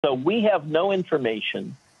So we have no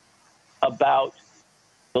information about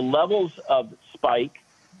the levels of spike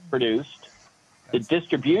produced, the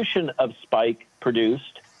distribution of spike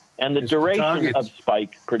produced, and the duration of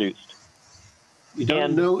spike produced. You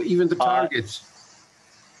don't know even the targets.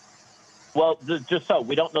 Well, just so.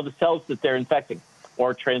 We don't know the cells that they're infecting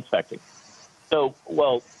or transfecting. So,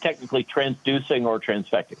 well, technically transducing or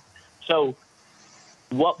transfecting. So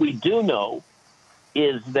what we do know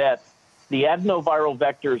is that the adenoviral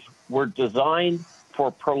vectors were designed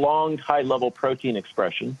for prolonged high-level protein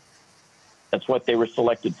expression. That's what they were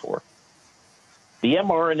selected for. The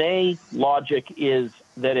mRNA logic is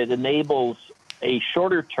that it enables a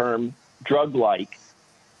shorter-term drug-like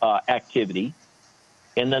activity,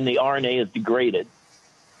 and then the RNA is degraded.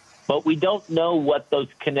 But we don't know what those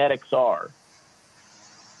kinetics are.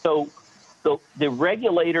 So the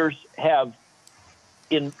regulators have,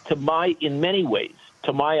 in many ways,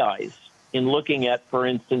 to my eyes, in looking at, for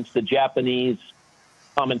instance, the Japanese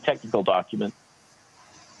Common Technical Document,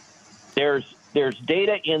 there's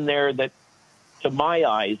data in there that, to my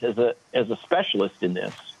eyes, as a specialist in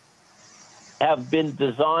this, have been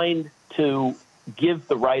designed to give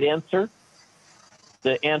the right answer,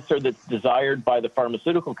 the answer that's desired by the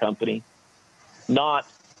pharmaceutical company, not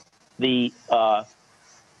the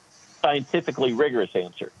scientifically rigorous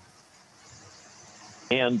answer.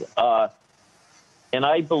 And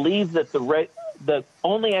I believe that the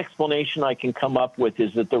only explanation I can come up with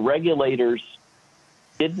is that the regulators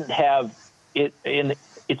didn't have it, and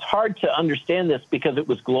it's hard to understand this because it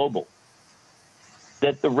was global,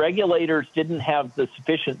 that the regulators didn't have the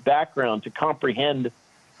sufficient background to comprehend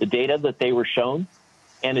the data that they were shown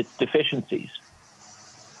and its deficiencies.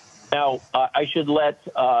 Now, I should let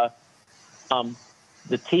the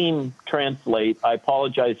team translate. I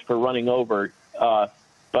apologize for running over, but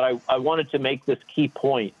I wanted to make this key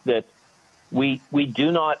point that we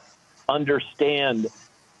do not understand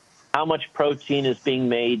how much protein is being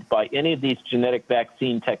made by any of these genetic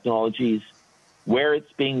vaccine technologies, where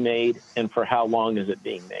it's being made, and for how long is it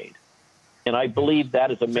being made. And I believe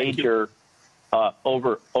that is a major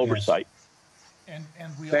oversight. And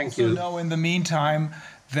we also know in the meantime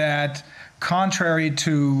that contrary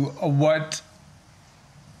to what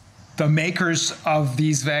the makers of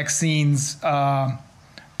these vaccines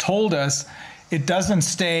told us, it doesn't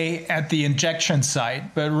stay at the injection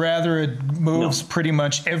site, but rather it moves pretty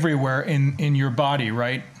much everywhere in your body,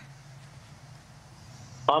 right?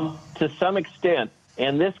 To some extent.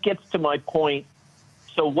 And this gets to my point.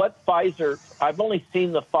 So what Pfizer, I've only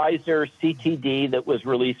seen the Pfizer CTD that was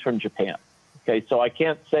released from Japan. Okay, so I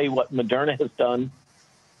can't say what Moderna has done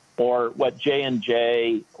or what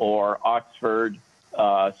J&J or Oxford /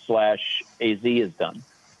 AZ has done.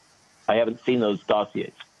 I haven't seen those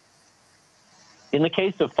dossiers. In the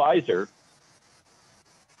case of Pfizer,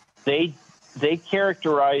 they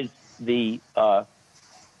characterize the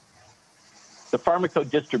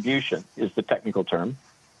pharmacodistribution is the technical term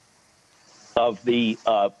of the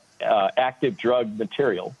active drug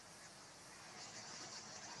material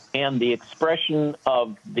and the expression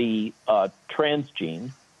of the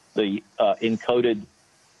transgene, the encoded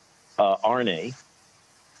RNA,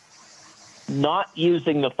 not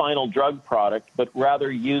using the final drug product, but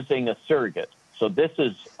rather using a surrogate. So this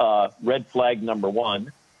is red flag number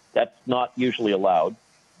one. That's not usually allowed.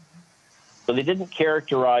 So they didn't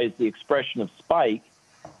characterize the expression of spike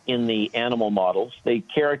in the animal models. They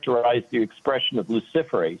characterized the expression of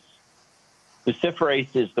luciferase.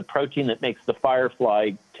 Luciferase is the protein that makes the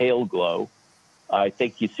firefly tail glow. I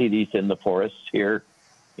think you see these in the forests here.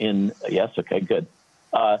 Yes, okay, good.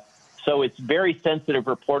 So it's very sensitive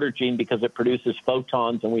reporter gene because it produces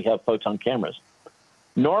photons, and we have photon cameras.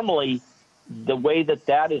 Normally, the way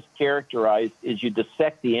that is characterized is you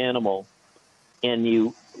dissect the animal and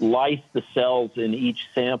you lyse the cells in each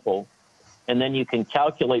sample, and then you can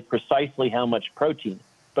calculate precisely how much protein.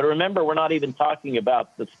 But remember, we're not even talking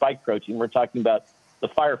about the spike protein. We're talking about the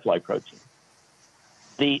firefly protein.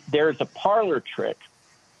 There's a parlor trick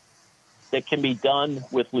that can be done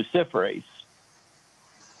with luciferase,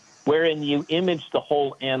 wherein you image the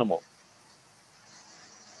whole animal.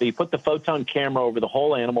 So you put the photon camera over the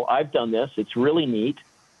whole animal. I've done this. It's really neat.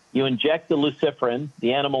 You inject the luciferin.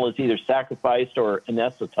 The animal is either sacrificed or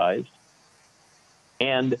anesthetized.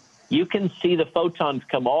 And you can see the photons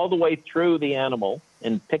come all the way through the animal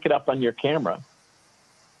and pick it up on your camera.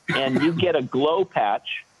 And you get a glow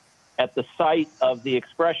patch at the site of the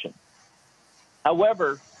expression.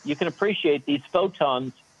 However, you can appreciate these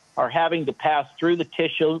photons are having to pass through the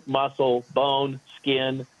tissue, muscle, bone,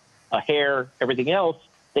 skin, hair, everything else.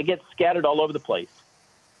 They get scattered all over the place.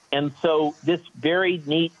 And so this very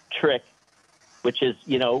neat trick which is,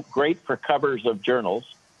 great for covers of journals,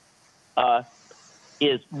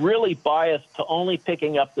 is really biased to only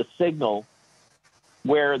picking up the signal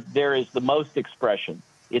where there is the most expression.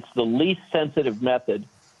 It's the least sensitive method,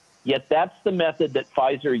 yet that's the method that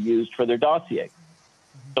Pfizer used for their dossier.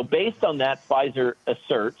 So based on that, Pfizer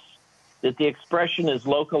asserts that the expression is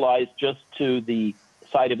localized just to the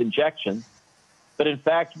site of injection. But in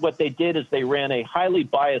fact, what they did is they ran a highly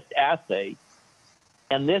biased assay.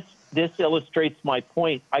 And this illustrates my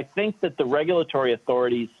point. I think that the regulatory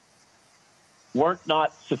authorities weren't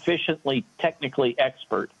not sufficiently technically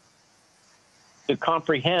expert to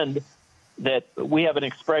comprehend that we have an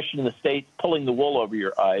expression in the States pulling the wool over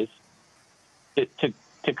your eyes,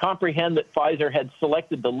 to comprehend that Pfizer had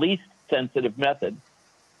selected the least sensitive method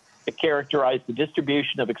to characterize the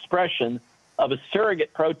distribution of expression of a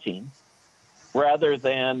surrogate protein rather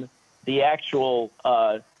than the actual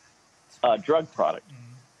drug product.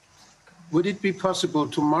 Would it be possible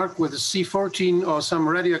to mark with a C14 or some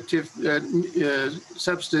radioactive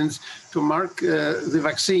substance to mark the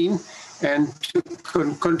vaccine and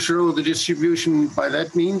to control the distribution by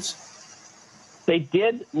that means? They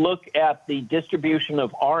did look at the distribution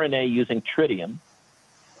of RNA using tritium.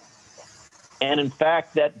 And in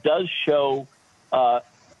fact, that does show,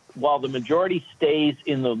 while the majority stays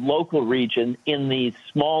in the local region, in the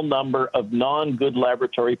small number of non-good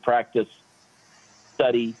laboratory practice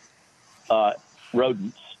study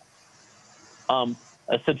rodents,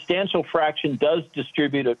 a substantial fraction does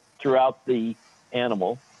distribute it throughout the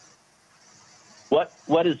animal.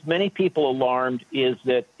 What has many people alarmed is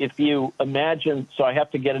that if you imagine, so I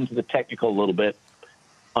have to get into the technical a little bit,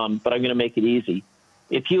 but I'm going to make it easy.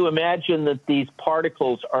 If you imagine that these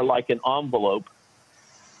particles are like an envelope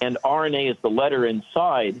and RNA is the letter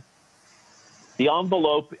inside, the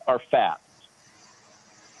envelope are fats.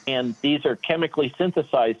 And these are chemically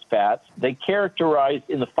synthesized fats. They characterize,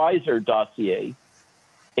 in the Pfizer dossier,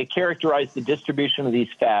 they characterize the distribution of these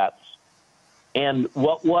fats. And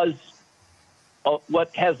what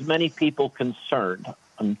has many people concerned,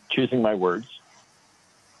 I'm choosing my words,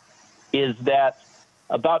 is that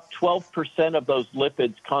about 12% of those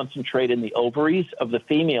lipids concentrate in the ovaries of the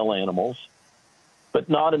female animals, but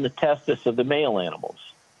not in the testis of the male animals.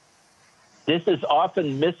 This is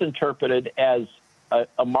often misinterpreted as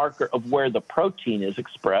a marker of where the protein is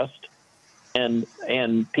expressed, and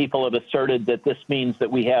people have asserted that this means that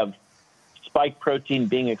we have spike protein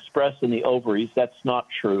being expressed in the ovaries. That's not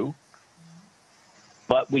true.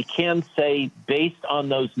 But we can say, based on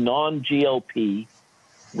those non-GLP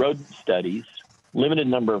rodent studies, limited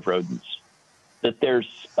number of rodents, that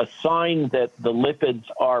there's a sign that the lipids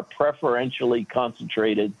are preferentially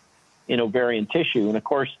concentrated in ovarian tissue. And of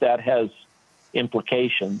course, that has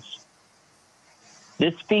implications.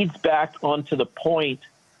 This feeds back onto the point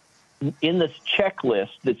in this checklist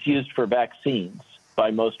that's used for vaccines by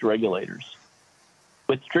most regulators.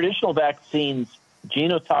 With traditional vaccines,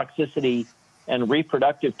 genotoxicity and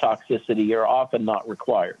reproductive toxicity are often not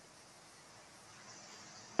required.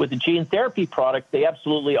 With the gene therapy product, they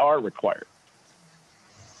absolutely are required.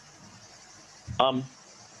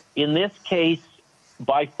 In this case,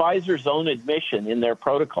 by Pfizer's own admission in their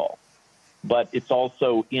protocol, but it's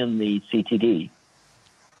also in the CTD,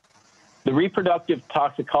 the reproductive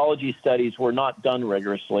toxicology studies were not done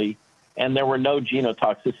rigorously, and there were no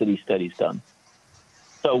genotoxicity studies done.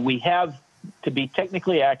 So we have, to be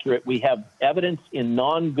technically accurate, we have evidence in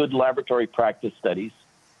non-good laboratory practice studies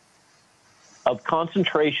of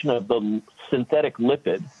concentration of the synthetic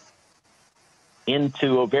lipid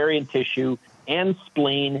into ovarian tissue and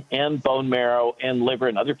spleen and bone marrow and liver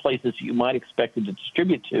and other places you might expect it to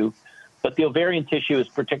distribute to, but the ovarian tissue is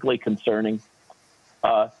particularly concerning.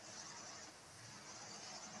 Now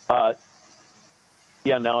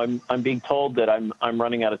I'm being told that I'm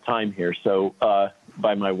running out of time here, so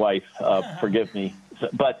by my wife, forgive me.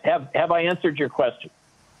 But have I answered your question?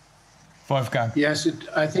 Wolfgang. Yes,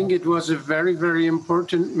 I think it was a very, very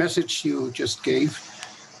important message you just gave,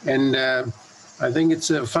 and I think it's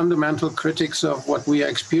a fundamental critics of what we are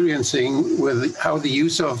experiencing with how the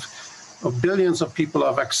use of billions of people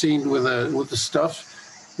are vaccinated with the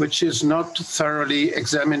stuff, which is not thoroughly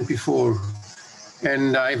examined before.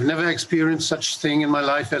 And I've never experienced such thing in my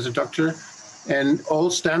life as a doctor. And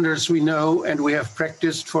all standards we know and we have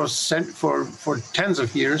practiced for tens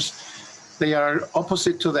of years, they are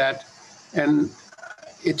opposite to that. And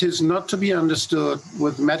it is not to be understood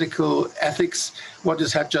with medical ethics what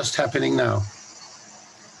is just happening now.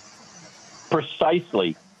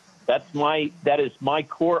 Precisely. That is my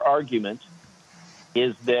core argument,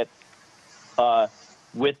 is that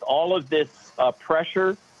with all of this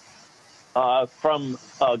pressure from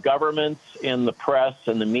governments and the press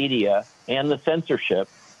and the media and the censorship,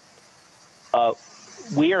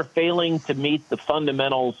 we are failing to meet the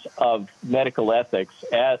fundamentals of medical ethics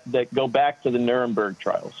that go back to the Nuremberg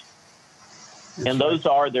trials. And those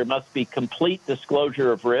are, there must be complete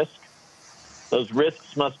disclosure of risk. Those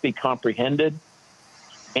risks must be comprehended.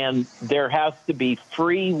 And there has to be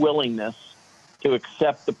free willingness to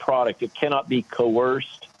accept the product. It cannot be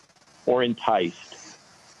coerced or enticed.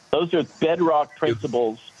 Those are bedrock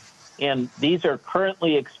principles, and these are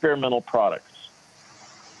currently experimental products.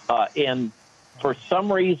 And for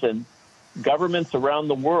some reason, governments around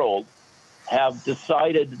the world have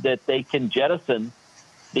decided that they can jettison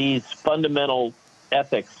these fundamental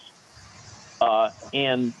ethics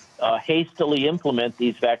and hastily implement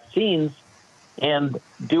these vaccines and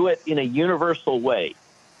do it in a universal way.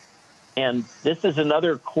 And this is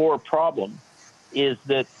another core problem, is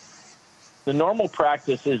that the normal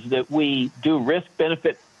practice is that we do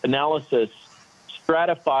risk-benefit analysis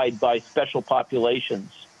stratified by special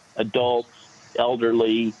populations, adults,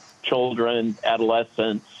 elderly, children,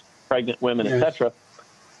 adolescents, pregnant women, etc.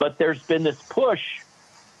 But there's been this push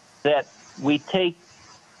that we take,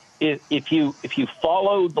 if you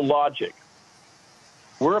follow the logic,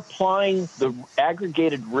 we're applying the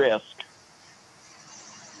aggregated risk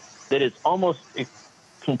that is almost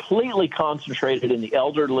completely concentrated in the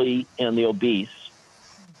elderly and the obese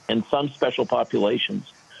and some special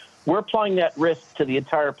populations. We're applying that risk to the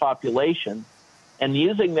entire population and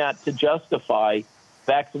using that to justify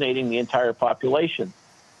vaccinating the entire population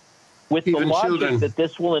with the logic that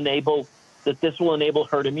this will enable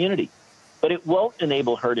herd immunity. But it won't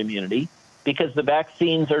enable herd immunity because the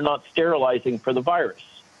vaccines are not sterilizing for the virus.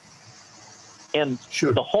 And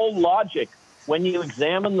the whole logic, when you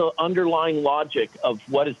examine the underlying logic of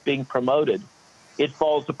what is being promoted, it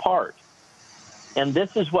falls apart. And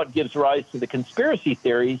this is what gives rise to the conspiracy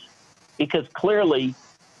theories, because clearly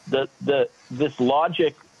this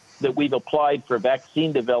logic that we've applied for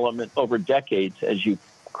vaccine development over decades, as you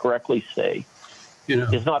correctly say,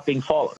 is not being followed.